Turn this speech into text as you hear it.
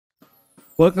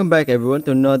Welcome back everyone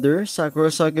to another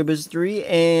Sakura Succubus 3,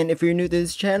 and if you're new to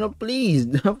this channel, please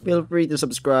feel free to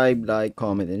subscribe, like,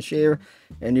 comment, and share.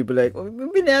 And you'll be like, oh,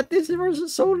 we've been at this for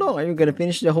so long, are you gonna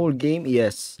finish the whole game?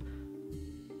 Yes.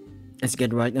 Let's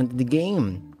get right into the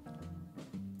game.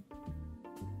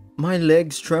 My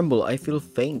legs tremble, I feel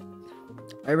faint.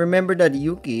 I remember that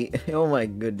Yuki, oh my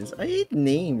goodness, I hate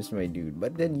names, my dude,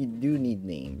 but then you do need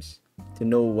names to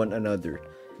know one another.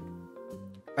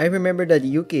 I remember that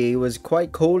Yuki was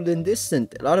quite cold and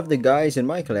distant. A lot of the guys in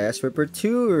my class were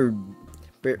perturbed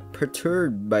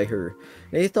by her.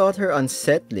 They thought her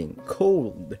unsettling,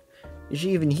 cold. Is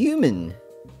she even human?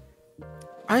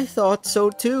 I thought so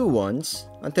too once,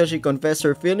 until she confessed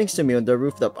her feelings to me on the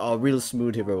rooftop. Oh, real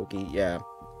smooth Hiroki. Yeah,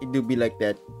 it do be like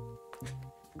that.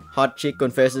 Hot chick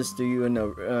confesses to you on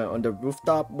the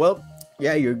rooftop. Well,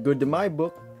 yeah, you're good in my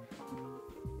book.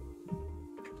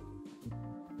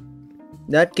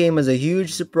 That came as a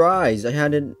huge surprise. I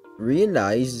hadn't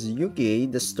realized Yuki,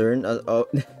 the stern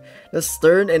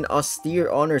and austere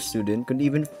honor student, could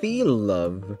even feel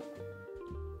love.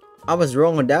 I was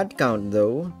wrong on that count,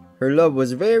 though. Her love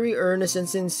was very earnest and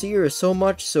sincere, so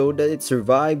much so that it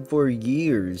survived for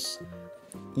years.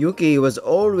 Yuki was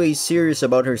always serious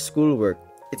about her schoolwork.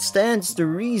 It stands to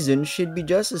reason she'd be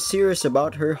just as serious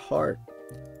about her heart.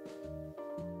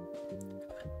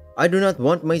 I do not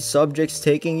want my subjects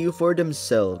taking you for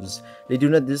themselves. They do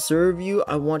not deserve you.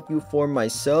 I want you for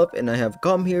myself, and I have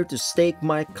come here to stake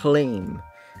my claim.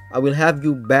 I will have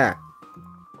you back.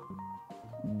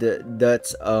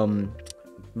 That's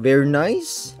very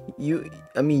nice.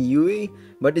 Yui,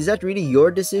 but is that really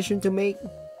your decision to make?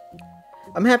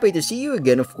 I'm happy to see you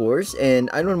again, of course, and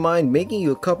I don't mind making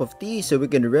you a cup of tea so we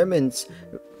can reminisce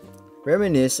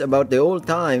about the old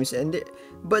times.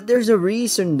 But there's a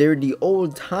reason they're the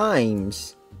old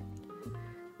times.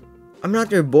 I'm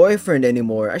not your boyfriend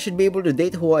anymore. I should be able to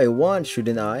date who I want,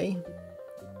 shouldn't I?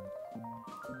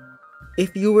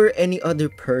 If you were any other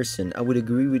person, I would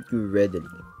agree with you readily.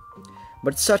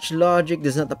 But such logic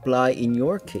does not apply in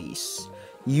your case.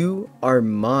 You are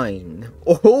mine.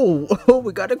 Oh,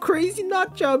 we got a crazy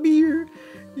nut job here.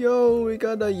 Yo, we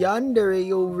got a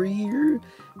yandere over here.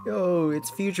 Yo, it's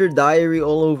future diary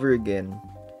all over again.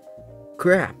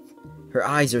 Crap. Her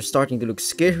eyes are starting to look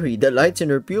scary. The lights in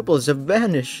her pupils have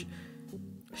vanished.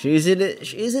 She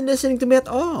isn't listening to me at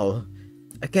all.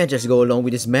 I can't just go along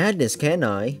with this madness, can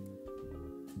I?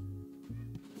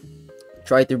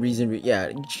 Try to reason with,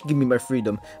 yeah, give me my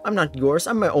freedom. I'm not yours.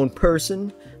 I'm my own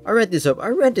person. I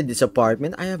rented this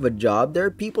apartment. I have a job. There are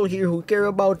people here who care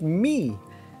about me.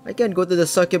 I can't go to the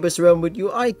succubus realm with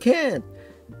you. I can't.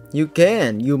 You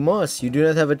can. You must. You do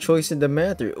not have a choice in the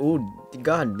matter. Oh,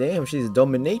 god damn, she's a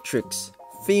dominatrix.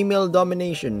 Female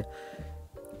domination.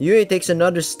 Yui takes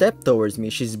another step towards me.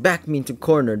 She's backed me into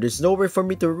corner. There's nowhere for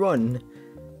me to run.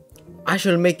 I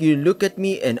shall make you look at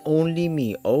me and only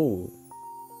me. Oh,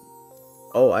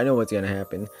 I know what's gonna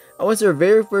happen. I was your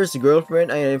very first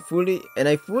girlfriend, and I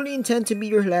fully intend to be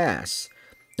your last.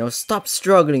 Now stop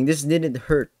struggling. This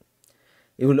didn't hurt.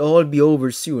 It will all be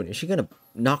over soon. Is she gonna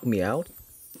knock me out?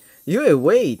 Yui,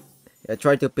 wait! I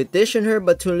tried to petition her,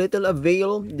 but to little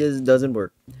avail. This doesn't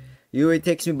work. Yui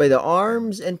takes me by the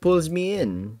arms and pulls me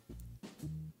in.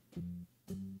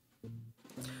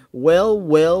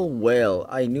 Well,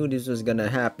 I knew this was gonna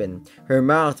happen. Her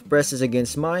mouth presses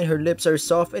against mine, her lips are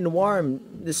soft and warm.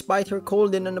 Despite her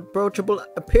cold and unapproachable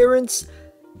appearance,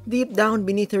 deep down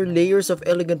beneath her layers of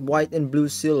elegant white and blue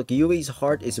silk, Yui's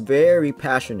heart is very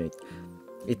passionate.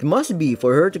 It must be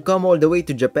for her to come all the way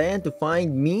to Japan to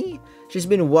find me. She's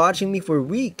been watching me for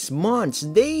weeks, months,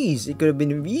 days. It could have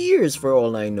been years for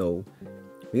all I know.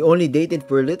 We only dated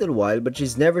for a little while, but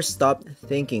she's never stopped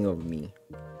thinking of me.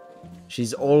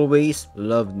 She's always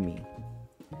loved me.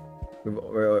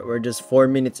 We're just 4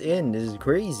 minutes in. This is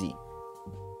crazy.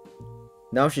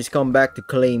 Now she's come back to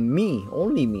claim me,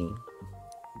 only me.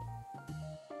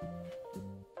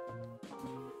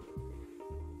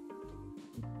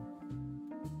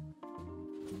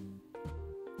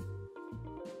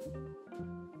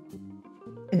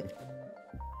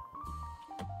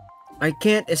 I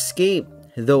can't escape,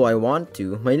 though I want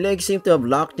to. My legs seem to have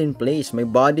locked in place. My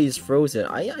body is frozen.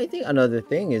 I think another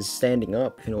thing is standing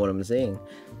up, if you know what I'm saying.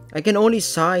 I can only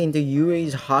sigh into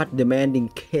Yui's hot, demanding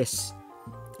kiss.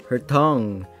 Her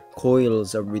tongue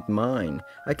coils up with mine.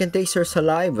 I can taste her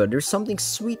saliva. There's something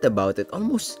sweet about it,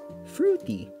 almost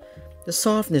fruity. The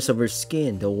softness of her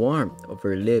skin, the warmth of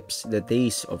her lips, the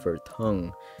taste of her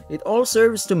tongue. It all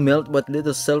serves to melt what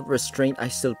little self-restraint I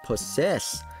still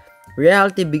possess.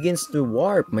 Reality begins to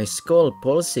warp. My skull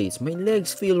pulsates. My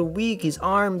legs feel weak. His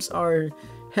arms are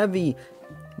heavy.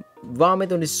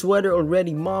 vomit on his sweater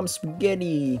already. Mom,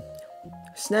 spaghetti.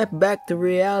 Snap back to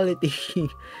reality.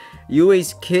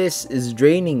 Yui's kiss is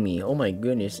draining me. Oh my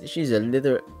goodness. She is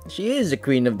the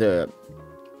queen of the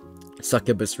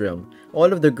succubus realm.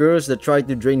 All of the girls that tried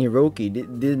to drain Hiroki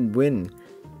didn't win.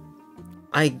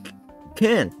 I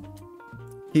can't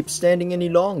keep standing any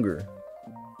longer.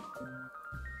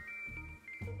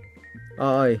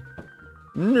 No.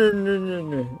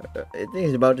 I think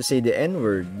he's about to say the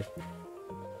N-word.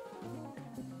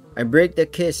 I break the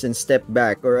kiss and step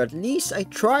back, or at least I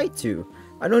try to.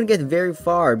 I don't get very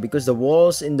far because the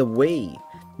wall's in the way.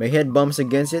 My head bumps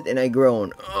against it and I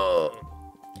groan. Ugh.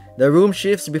 The room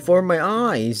shifts before my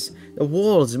eyes. The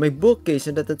walls, my bookcase,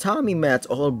 and the tatami mats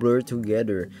all blur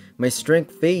together. My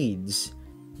strength fades.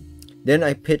 Then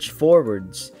I pitch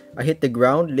forwards. I hit the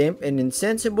ground limp and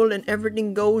insensible, and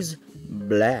everything goes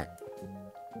black.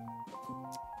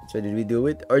 So did we do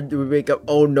it? Or do we wake up?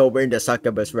 Oh no, we're in the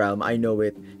succubus realm. I know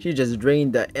it. She just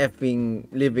drained the effing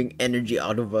living energy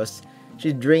out of us.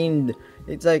 She drained...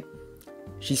 It's like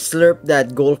she slurped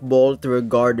that golf ball through a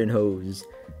garden hose.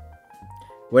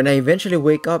 When I eventually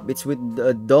wake up, it's with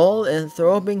a dull and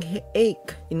throbbing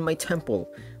ache in my temple.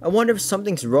 I wonder if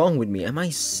something's wrong with me. Am I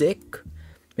sick?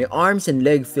 My arms and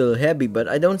legs feel heavy, but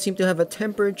I don't seem to have a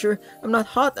temperature. I'm not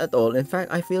hot at all. In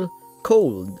fact, I feel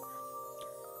cold.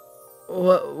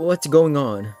 What's going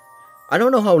on? I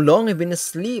don't know how long I've been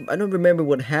asleep. I don't remember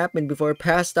what happened before I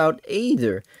passed out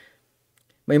either.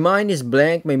 My mind is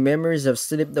blank. My memories have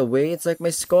slipped away. It's like my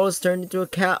skull has turned into a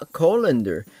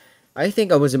colander. I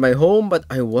think I was in my home, but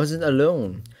I wasn't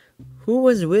alone. Who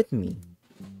was with me?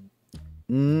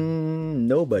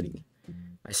 Nobody.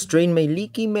 I strain my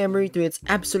leaky memory to its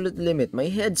absolute limit. My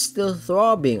head's still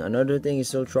throbbing. Another thing is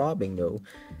still throbbing though.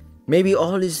 Maybe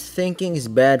all this thinking is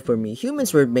bad for me.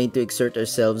 Humans weren't made to exert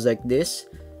ourselves like this.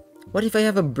 What if I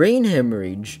have a brain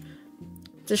hemorrhage?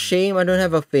 It's a shame I don't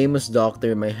have a famous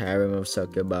doctor in my harem of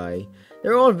succubi.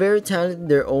 They're all very talented in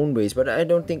their own ways, but I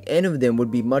don't think any of them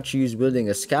would be much use wielding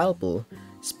a scalpel.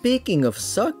 Speaking of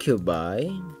succubi...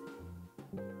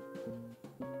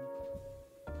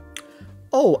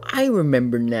 Oh, I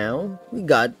remember now. We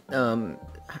got,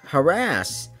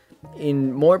 harassed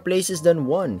in more places than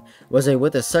one. Was I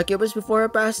with a succubus before I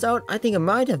passed out? I think I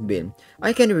might have been.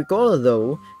 I can recall,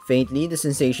 though, faintly, the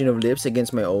sensation of lips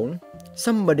against my own.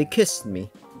 Somebody kissed me.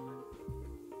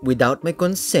 Without my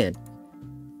consent.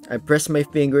 I pressed my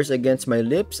fingers against my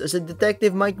lips as a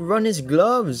detective might run his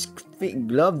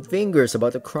gloved fingers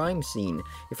about a crime scene.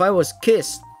 If I was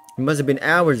kissed, it must have been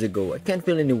hours ago. I can't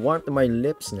feel any warmth on my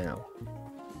lips now.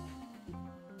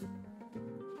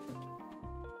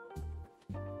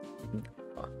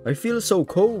 I feel so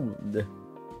cold.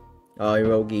 Oh,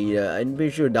 Hiroki, I'm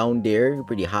pretty sure down there you're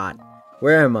pretty hot.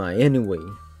 Where am I, anyway?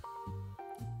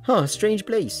 Huh, strange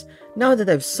place. Now that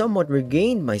I've somewhat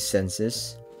regained my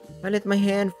senses, I let my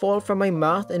hand fall from my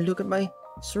mouth and look at my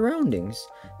surroundings.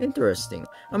 Interesting.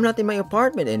 I'm not in my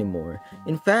apartment anymore.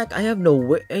 In fact, I have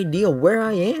no idea where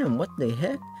I am. What the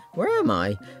heck? Where am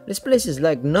I? This place is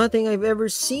like nothing I've ever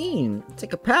seen. It's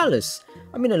like a palace.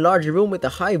 I'm in a large room with a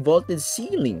high vaulted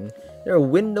ceiling. There are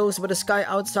windows, but the sky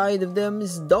outside of them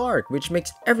is dark, which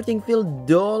makes everything feel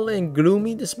dull and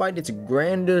gloomy despite its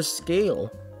grander scale.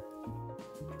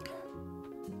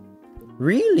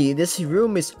 Really, this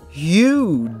room is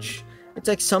huge. It's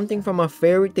like something from a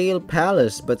fairy tale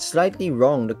palace, but slightly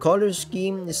wrong. The color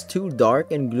scheme is too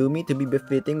dark and gloomy to be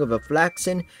befitting of a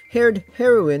flaxen-haired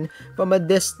heroine from a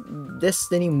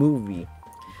Destiny movie.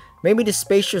 Maybe the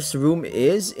spacious room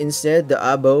is, instead,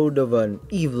 the abode of an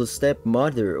evil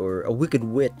stepmother or a wicked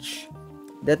witch.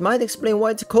 That might explain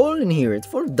why it's cold in here. It's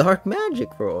full of dark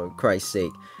magic, for Christ's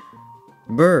sake.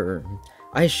 Brr.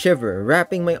 I shiver,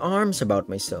 wrapping my arms about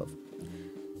myself.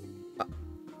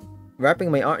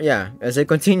 As I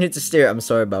continue to stare, I'm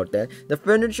sorry about that. The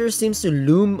furniture seems to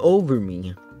loom over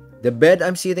me. The bed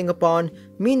I'm sitting upon,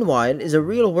 meanwhile, is a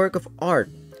real work of art.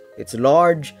 It's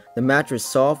large, the mattress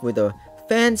soft with a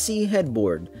fancy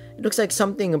headboard. It looks like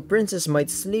something a princess might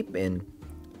sleep in.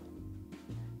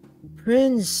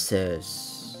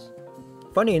 Princess.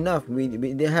 Funny enough,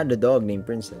 they had a dog named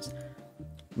Princess.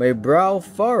 My brow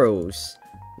furrows.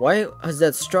 Why has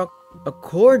that struck a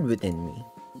chord within me?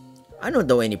 I don't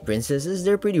know any princesses.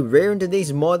 They're pretty rare in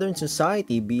today's modern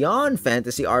society, beyond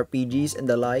fantasy RPGs and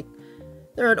the like.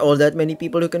 There aren't all that many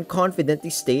people who can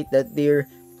confidently state that they're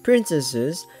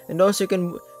princesses, and those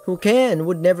who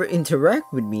would never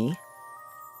interact with me.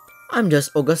 I'm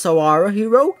just Ogasawara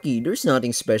Hiroki. There's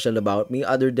nothing special about me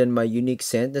other than my unique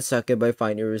scent that succubi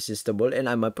find irresistible, and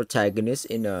I'm a protagonist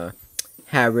in a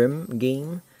harem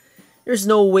game. There's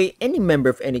no way any member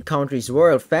of any country's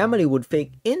royal family would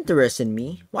fake interest in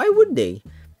me. Why would they?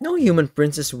 No human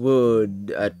princess would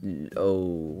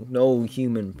no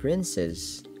human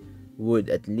princess would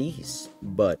at least.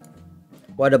 But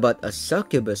what about a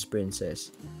succubus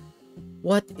princess?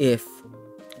 What if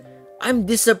I'm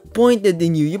disappointed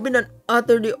in you? You've been an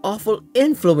utterly awful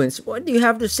influence. What do you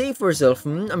have to say for yourself?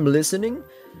 I'm listening.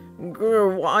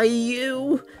 Girl, why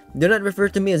you? Do not refer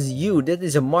to me as you. That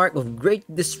is a mark of great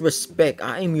disrespect.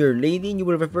 I am your lady and you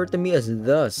will refer to me as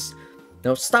thus.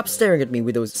 Now stop staring at me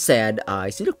with those sad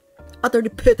eyes. You look utterly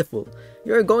pitiful.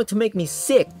 You're going to make me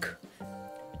sick.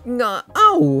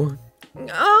 Ow!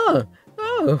 Ah!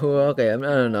 Oh, okay. I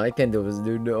don't know. I can't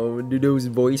do those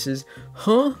voices.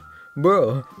 Huh?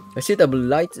 Bro, I sit up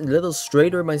light, a little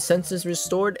straighter, my senses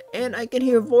restored, and I can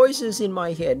hear voices in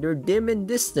my head. They're dim and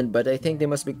distant, but I think they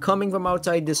must be coming from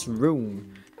outside this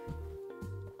room.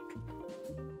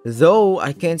 Though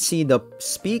I can't see the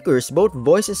speakers, both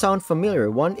voices sound familiar.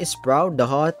 One is proud,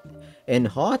 and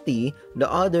haughty,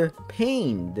 the other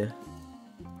pained.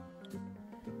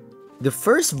 The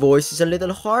first voice is a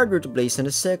little harder to place than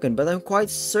the second, but I'm quite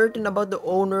certain about the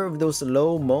owner of those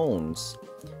low moans.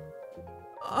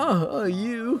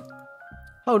 You.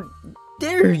 How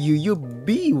dare you, you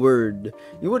B-word.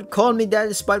 You would call me that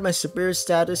despite my superior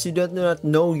status. You do not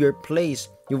know your place.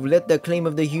 You've let the claim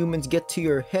of the humans get to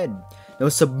your head. Now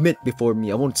submit before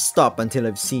me. I won't stop until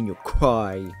I've seen you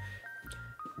cry.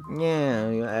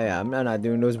 Yeah, I'm not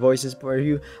doing those voices for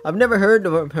you. I've never heard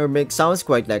of her make sounds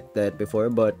quite like that before,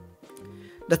 but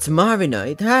that's Marina.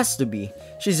 It has to be.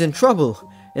 She's in trouble,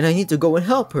 and I need to go and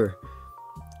help her.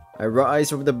 I rise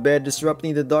from the bed,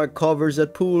 disrupting the dark covers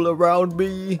that pool around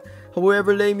me.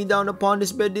 Whoever laid me down upon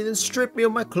this bed didn't strip me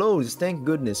of my clothes, thank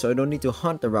goodness, so I don't need to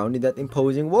hunt around in that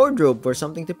imposing wardrobe for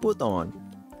something to put on.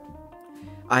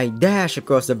 I dash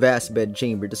across the vast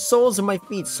bedchamber, the soles of my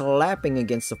feet slapping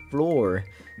against the floor.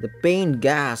 The pained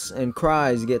gasps and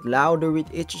cries get louder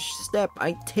with each step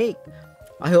I take.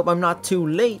 I hope I'm not too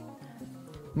late.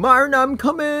 Marna, I'm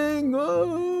coming!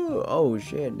 Oh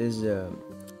shit,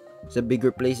 it's a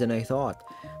bigger place than I thought.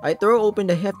 I throw open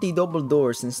the hefty double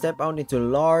doors and step out into a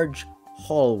large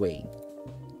hallway.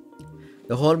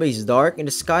 The hallway is dark and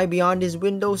the sky beyond these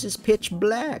windows is pitch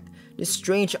black. This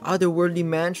strange otherworldly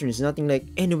mansion is nothing like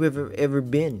anywhere I've ever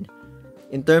been.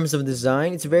 In terms of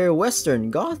design, it's very western,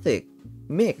 gothic,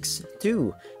 mix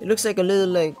too. It looks like a little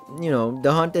like,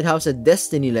 the haunted house at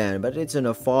Destinyland, but it's on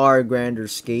a far grander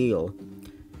scale.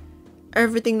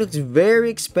 Everything looks very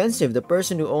expensive. The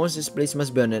person who owns this place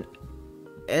must be an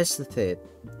aesthete.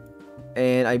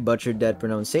 And I butchered that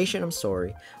pronunciation, I'm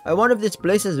sorry. I wonder if this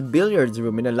place has a billiards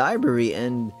room and a library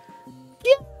and...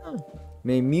 yeah!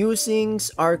 My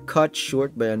musings are cut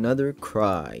short by another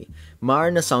cry.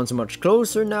 Marna sounds much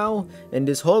closer now, and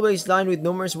this hallway is lined with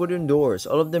numerous wooden doors,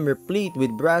 all of them replete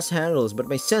with brass handles, but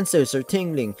my senses are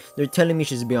tingling. They're telling me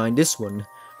she's behind this one.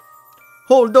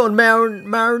 Hold on,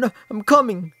 Marna, I'm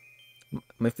coming!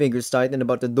 My fingers tighten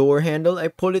about the door handle. I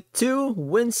pull it too,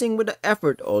 wincing with the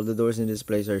effort. All the doors in this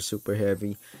place are super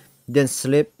heavy. Then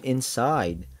slip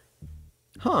inside.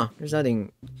 There's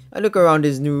nothing. I look around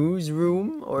this new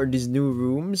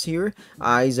rooms here,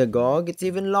 eyes agog. It's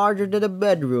even larger than a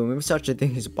bedroom, if such a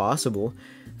thing is possible.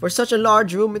 For such a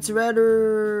large room, it's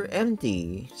rather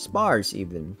empty, sparse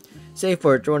even. Save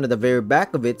for a throne at the very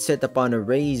back of it, set upon a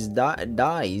raised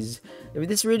dais. If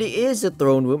this really is the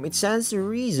throne room, it stands to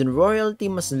reason royalty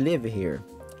must live here.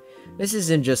 This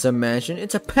isn't just a mansion,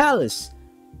 it's a palace.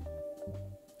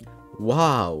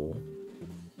 Wow.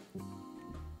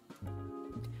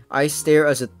 I stare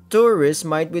as a tourist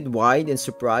might with wide and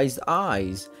surprised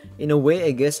eyes. In a way,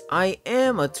 I guess I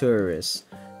am a tourist.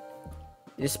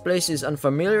 This place is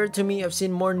unfamiliar to me. I've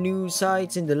seen more new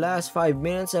sights in the last 5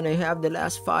 minutes than I have the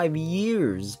last 5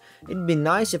 years. It'd be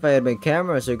nice if I had my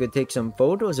camera so I could take some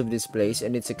photos of this place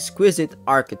and its exquisite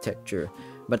architecture.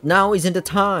 But now isn't the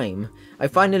time. I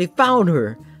finally found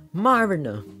her,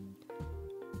 Marina.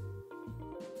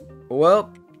 Well,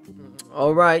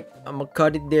 alright, I'm gonna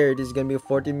cut it there. This is gonna be a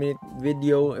 40-minute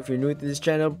video. If you're new to this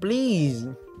channel, please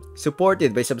support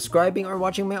it by subscribing or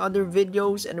watching my other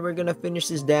videos, and we're gonna finish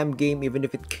this damn game even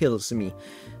if it kills me.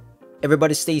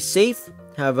 Everybody stay safe.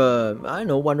 Have a,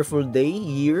 wonderful day,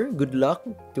 year. Good luck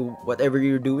to whatever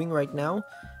you're doing right now.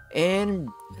 And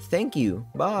thank you.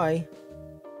 Bye.